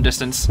need to get some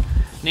distance.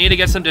 Need to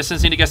get some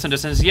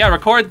distance. Yeah,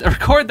 record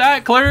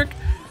that, clerk.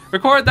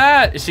 Record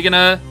that. Is she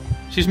gonna...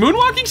 She's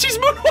moonwalking?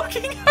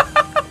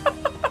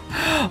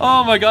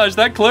 Oh my gosh,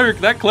 that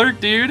clerk,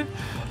 dude.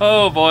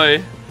 Oh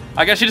boy.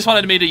 I guess she just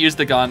wanted me to use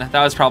the gun.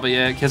 That was probably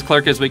it, because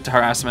clerk is weak to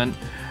harassment.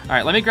 All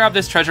right, let me grab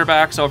this treasure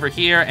box over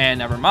here, and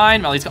never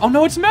mind. Melly's. Oh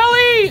no, it's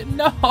Melly!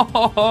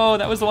 No,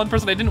 that was the one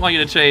person I didn't want you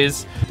to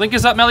chase. Blink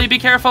is up, Melly. Be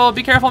careful.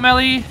 Be careful,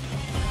 Melly.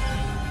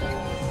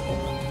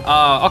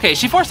 Okay,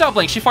 she forced out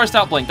Blink. She forced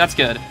out Blink. That's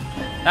good.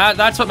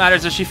 That's what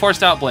matters. Is she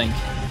forced out Blink?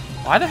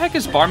 Why the heck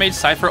is Barmaid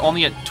Cypher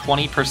only at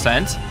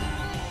 20%?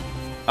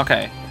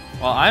 Okay.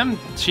 Well,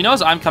 she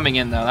knows I'm coming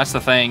in though. That's the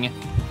thing.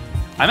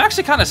 I'm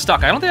actually kind of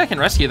stuck. I don't think I can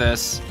rescue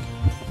this.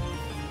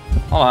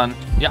 Hold on.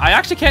 Yeah, I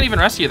actually can't even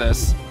rescue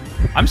this.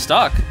 I'm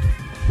stuck.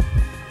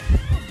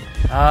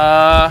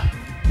 I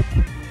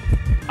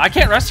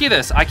can't rescue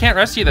this. I can't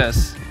rescue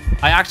this.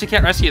 I actually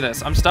can't rescue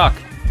this. I'm stuck.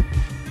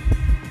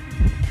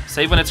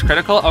 Save when it's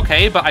critical.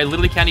 Okay, but I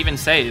literally can't even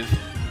save.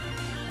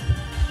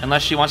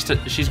 Unless she wants to.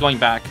 She's going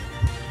back.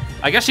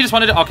 I guess she just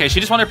wanted to. Okay, she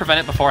just wanted to prevent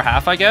it before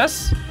half, I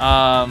guess.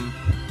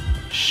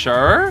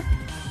 Sure.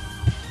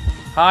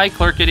 Hi,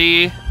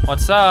 Clerkity.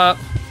 What's up?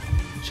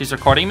 She's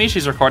recording me.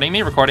 She's recording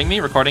me. Recording me.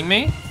 Recording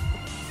me.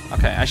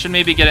 Okay, I should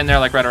maybe get in there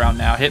like right around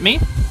now. Hit me.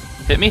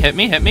 Hit me. Hit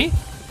me. Hit me.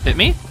 Hit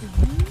me.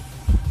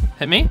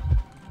 Hit me.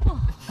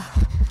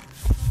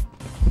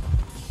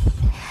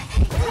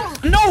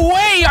 No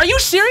way! Are you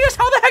serious?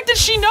 How the heck did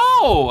she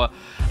know?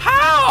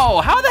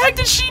 How? How the heck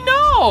did she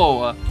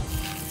know?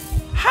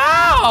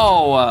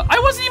 How? I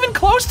wasn't even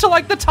close to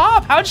like the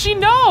top. How'd she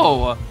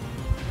know?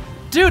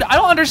 Dude, I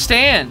don't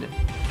understand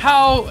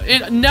how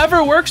it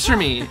never works for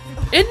me.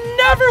 It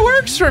never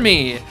works for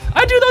me.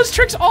 I do those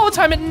tricks all the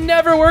time. It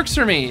never works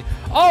for me.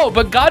 Oh,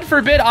 but God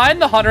forbid I'm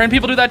the hunter and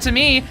people do that to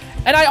me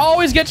and I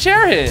always get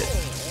chair hit.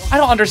 I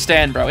don't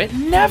understand, bro. It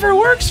never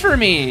works for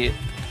me.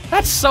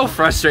 That's so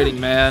frustrating,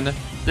 man.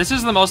 This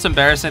is the most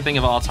embarrassing thing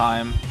of all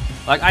time.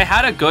 Like, I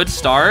had a good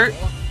start.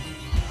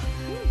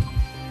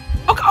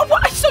 Oh,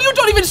 what? So you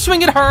don't even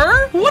swing at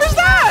her? What is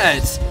that?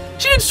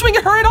 She didn't swing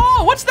at her at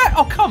all. What's that?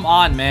 Oh, come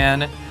on,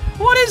 man.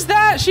 What is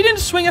that? She didn't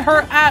swing at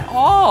her at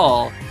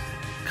all.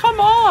 Come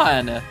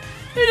on.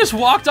 You just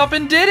walked up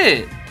and did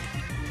it.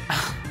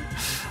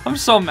 I'm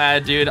so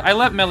mad, dude. I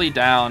let Melly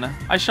down.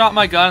 I shot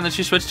my gun and then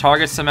she switched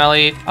targets to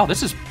Melly. Oh,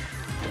 this is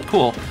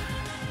cool.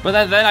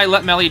 But then I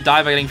let Melly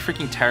die by getting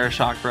freaking terror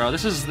shock, bro.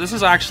 This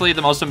is actually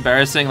the most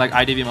embarrassing like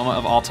IDV moment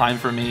of all time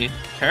for me.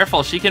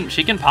 Careful, she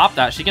can pop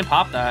that. She can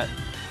pop that.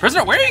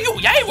 Prisoner, where are you?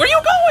 Yay, where are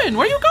you going?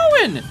 Where are you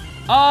going?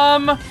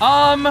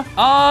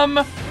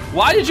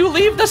 Why did you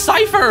leave the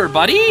cipher,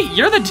 buddy?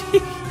 You're the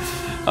D.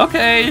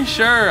 Okay,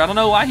 sure. I don't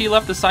know why he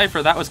left the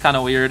cipher. That was kind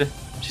of weird.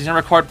 She's gonna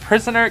record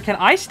prisoner. Can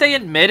I stay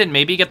in mid and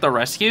maybe get the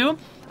rescue?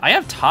 I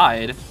have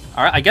tied.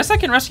 All right, I guess I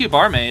can rescue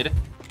Barmaid.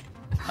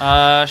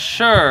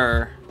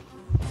 Sure.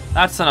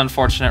 That's an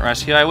unfortunate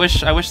rescue. I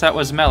wish that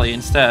was Melly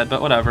instead,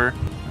 but whatever.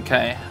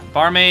 Okay,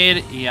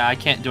 Barmaid. Yeah, I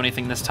can't do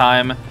anything this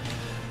time.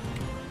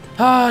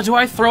 Do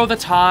I throw the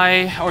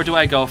tie or do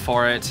I go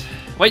for it?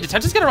 Wait,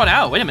 detention's gonna run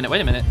out. Wait a minute, wait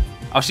a minute.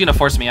 Oh, she's gonna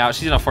force me out.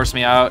 She's gonna force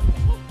me out.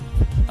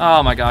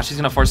 Oh my gosh, she's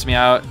gonna force me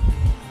out.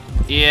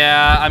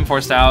 Yeah, I'm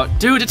forced out.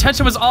 Dude,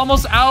 detention was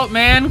almost out,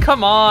 man.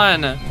 Come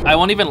on. I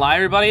won't even lie,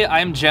 everybody.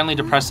 I am genuinely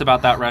depressed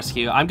about that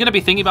rescue. I'm gonna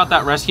be thinking about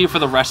that rescue for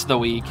the rest of the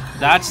week.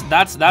 That's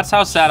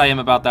how sad I am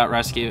about that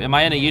rescue. Am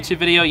I in a YouTube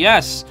video?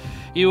 Yes,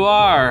 you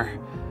are.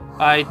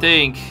 I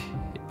think.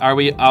 Are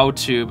we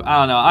OutTube? I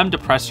don't know. I'm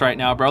depressed right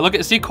now, bro. Look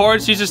at, see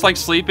Coord? She's just like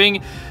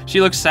sleeping.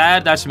 She looks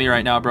sad. That's me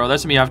right now, bro.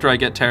 That's me after I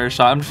get terror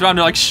shot. I'm trying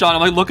to like shot.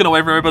 I'm like looking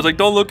away from everybody. Like,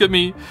 don't look at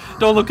me.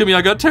 Don't look at me.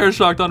 I got terror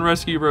shocked on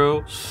rescue,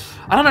 bro.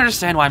 I don't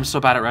understand why I'm so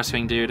bad at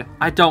rescuing, dude.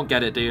 I don't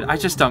get it, dude. I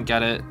just don't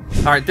get it.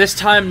 All right, this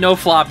time, no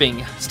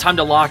flopping. It's time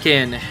to lock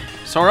in.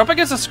 So we're up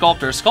against a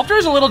Sculptor. Sculptor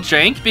is a little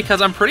jank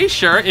because I'm pretty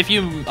sure if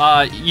you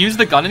use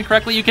the gun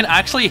incorrectly, you can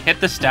actually hit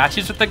the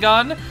statues with the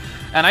gun.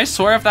 And I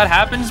swear if that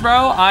happens,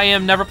 bro, I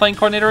am never playing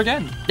Coordinator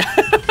again.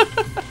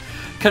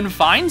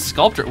 Confined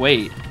Sculptor.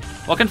 Wait.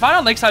 Well, Confined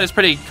on Lakeside is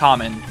pretty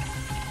common.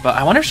 But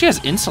I wonder if she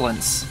has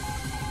Insolence.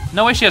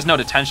 No way she has No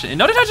Detention.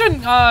 No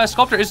Detention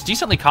Sculptor is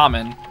decently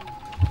common.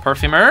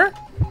 Perfumer.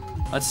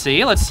 Let's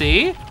see. Let's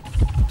see.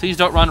 Please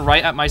don't run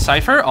right at my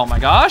Cypher. Oh my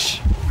gosh.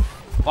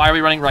 Why are we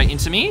running right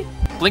into me?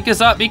 Blink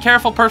is up. Be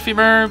careful,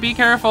 Perfumer. Be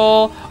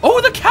careful. Oh,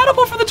 the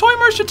catapult for the Toy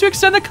Merchant to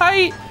extend the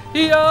kite.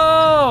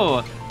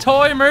 Yo.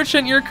 Toy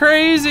Merchant, you're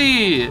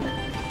crazy.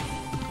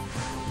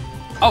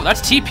 Oh,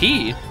 that's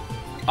TP.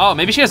 Oh,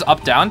 maybe she has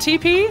up-down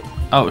TP?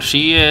 Oh,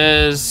 she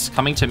is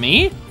coming to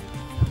me?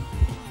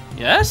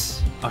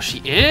 Yes? Oh, she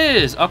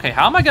is. Okay,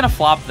 how am I gonna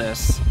flop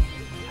this?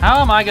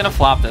 How am I gonna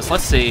flop this?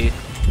 Let's see.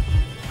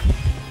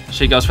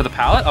 She goes for the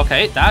pallet.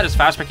 Okay, that is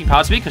fast-breaking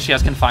pallet speed because she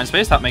has confined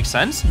space. That makes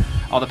sense.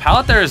 Oh, the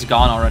pallet there is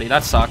gone already.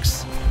 That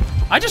sucks.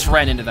 I just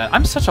ran into that.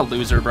 I'm such a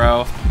loser,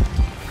 bro.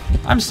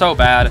 I'm so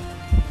bad.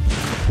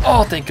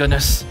 Oh, thank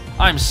goodness.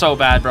 I'm so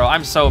bad, bro.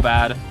 I'm so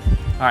bad.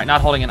 All right, not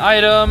holding an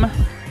item.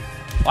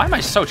 Why am I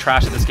so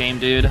trash at this game,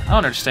 dude? I don't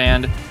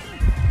understand.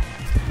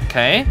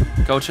 Okay,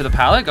 go to the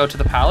pallet. Go to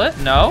the pallet.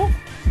 No.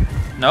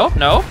 No,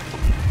 no.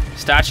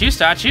 Statues,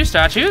 statues,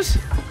 statues.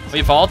 We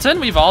vaulted,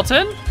 we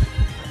vaulted.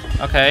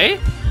 Okay.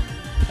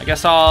 I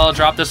guess I'll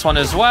drop this one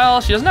as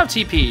well. She doesn't have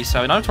TP,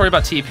 so we don't have to worry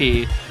about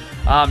TP.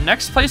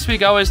 Next place we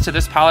go is to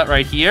this pallet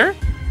right here.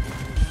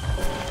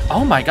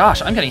 Oh my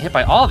gosh, I'm getting hit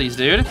by all these,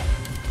 dude.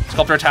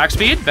 Sculptor attack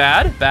speed,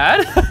 bad,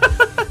 bad.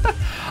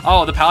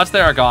 Oh, the pallets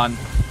there are gone.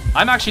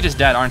 I'm actually just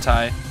dead, aren't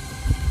I?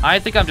 I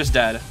think I'm just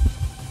dead.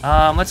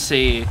 Let's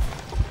see.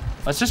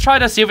 Let's just try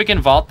to see if we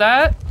can vault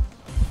that.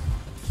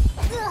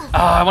 Oh,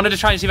 I wanted to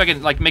try and see if I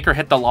can like make her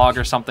hit the log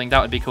or something.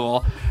 That would be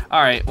cool.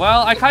 All right,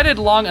 well, I kited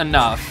long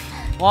enough.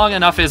 Long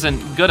enough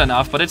isn't good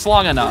enough, but it's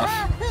long enough.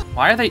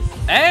 Why are they,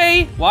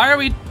 hey, why are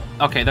we,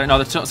 okay, there,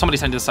 no, somebody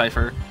sent a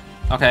cipher.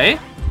 Okay,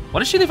 what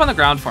did she leave on the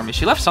ground for me?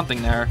 She left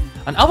something there.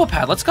 An elbow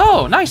pad, let's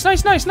go. Nice,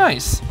 nice, nice,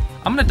 nice.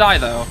 I'm gonna die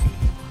though.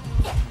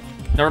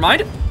 Never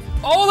mind.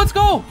 Oh, let's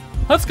go.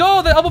 Let's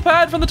go, the elbow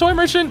pad from the toy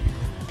merchant.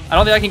 I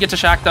don't think I can get to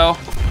Shaq though.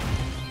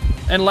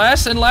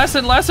 Unless.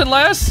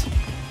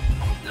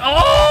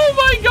 Oh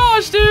my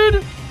gosh,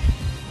 dude.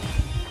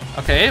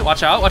 Okay,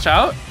 watch out, watch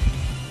out.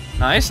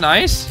 Nice,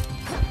 nice.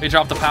 We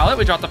dropped the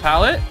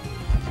pallet,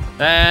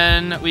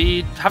 Then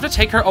we have to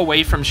take her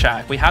away from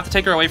Shaq. We have to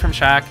take her away from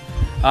Shaq.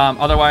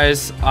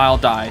 Otherwise, I'll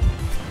die.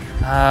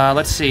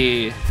 Let's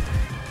see.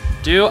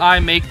 Do I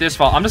make this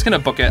fall? I'm just gonna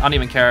book it. I don't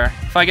even care.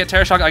 If I get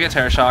Terror Shocked, I get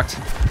Terror Shocked.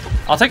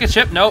 I'll take a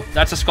chip. Nope,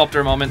 that's a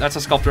sculptor moment. That's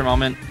a sculptor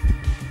moment.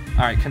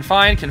 All right,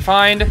 confined.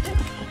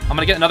 I'm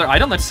gonna get another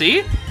item. Let's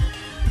see.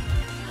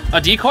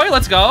 A decoy.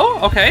 Let's go.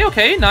 Okay,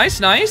 okay. Nice,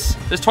 nice.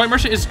 This toy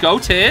merchant is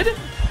goated.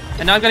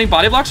 And now I'm getting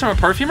body blocks from a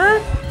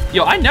perfumer.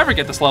 Yo, I never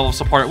get this level of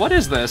support. What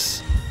is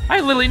this? I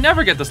literally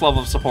never get this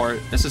level of support.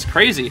 This is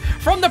crazy.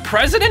 From the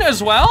president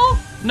as well?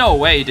 No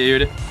way,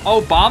 dude.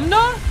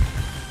 Obama?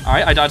 All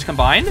right, I dodge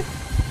combined.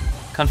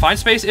 Confined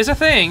space is a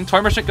thing.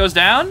 Toy merchant goes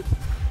down.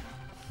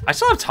 I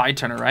still have Tide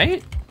Turner,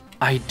 right?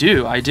 I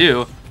do. Is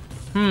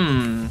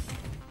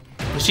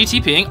she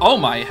TPing? Oh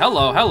my,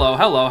 hello.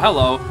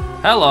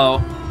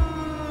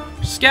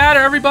 Scatter,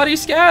 everybody,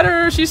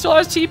 scatter. She still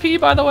has TP,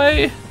 by the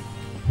way.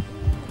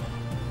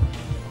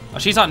 Oh,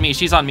 she's on me.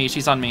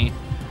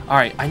 All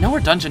right, I know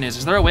where dungeon is.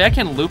 Is there a way I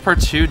can loop her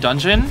to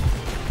dungeon?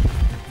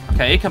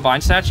 Okay,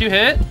 combined statue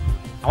hit.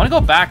 I want to go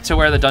back to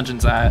where the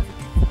dungeon's at.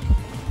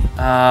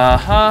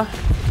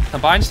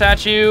 Combined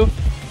statue.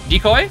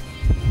 Decoy.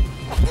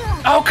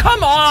 Oh,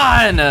 come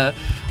on. Oh,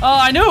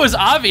 I knew it was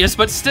obvious,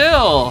 but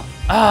still.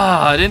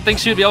 I didn't think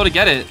she would be able to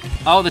get it.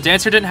 Oh, the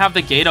dancer didn't have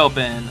the gate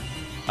open.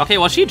 Okay,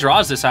 well, she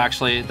draws this,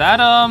 actually.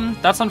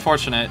 That's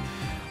unfortunate.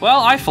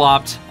 Well, I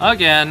flopped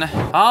again.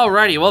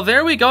 Alrighty, well,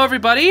 there we go,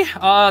 everybody.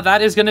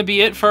 That is gonna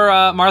be it for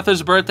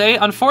Martha's birthday.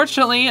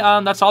 Unfortunately,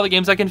 that's all the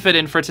games I can fit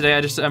in for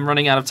today. I'm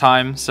running out of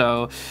time,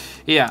 so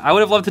yeah. I would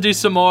have loved to do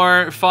some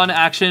more fun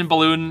action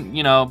balloon,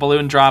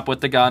 balloon drop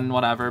with the gun,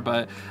 whatever,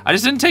 but I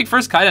just didn't take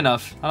first kite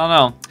enough. I don't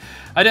know.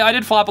 I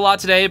did flop a lot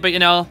today, but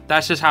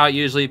that's just how it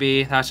usually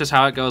be. That's just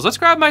how it goes. Let's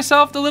grab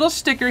myself the little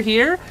sticker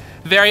here.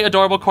 Very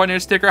adorable coordinator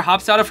sticker.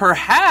 Hops out of her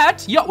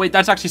hat. Yo, wait,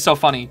 that's actually so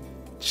funny.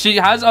 She's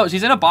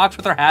in a box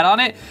with her hat on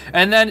it,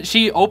 and then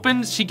she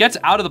gets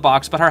out of the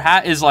box, but her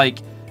hat is like,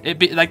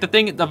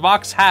 the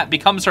box hat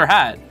becomes her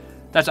hat.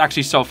 That's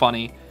actually so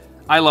funny.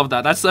 I love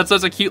that. That's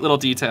a cute little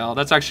detail.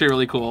 That's actually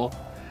really cool.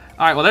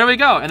 All right, well, there we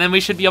go. And then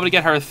we should be able to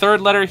get her third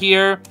letter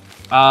here.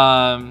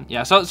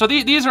 Yeah, so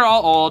these are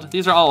all old.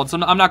 These are all old,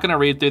 so I'm not gonna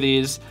read through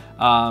these.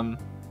 I'm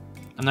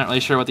not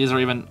really sure what these are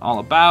even all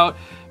about.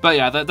 But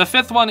yeah, the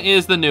fifth one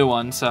is the new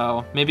one,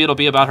 so maybe it'll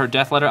be about her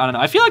death letter. I don't know.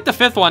 I feel like the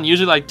fifth one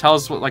usually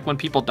tells when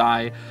people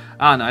die.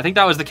 I don't know. I think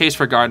that was the case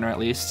for Gardner at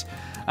least.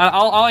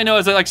 All I know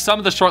is that some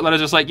of the short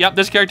letters are just yep,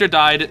 this character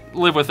died.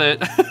 Live with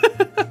it,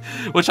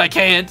 which I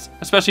can't,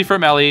 especially for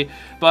Melly.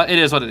 But it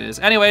is what it is.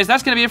 Anyways,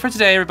 that's gonna be it for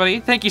today, everybody.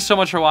 Thank you so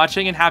much for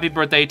watching, and happy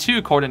birthday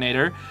to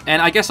Coordinator.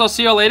 And I guess I'll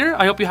see you all later.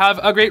 I hope you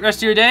have a great rest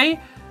of your day.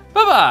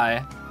 Bye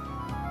bye.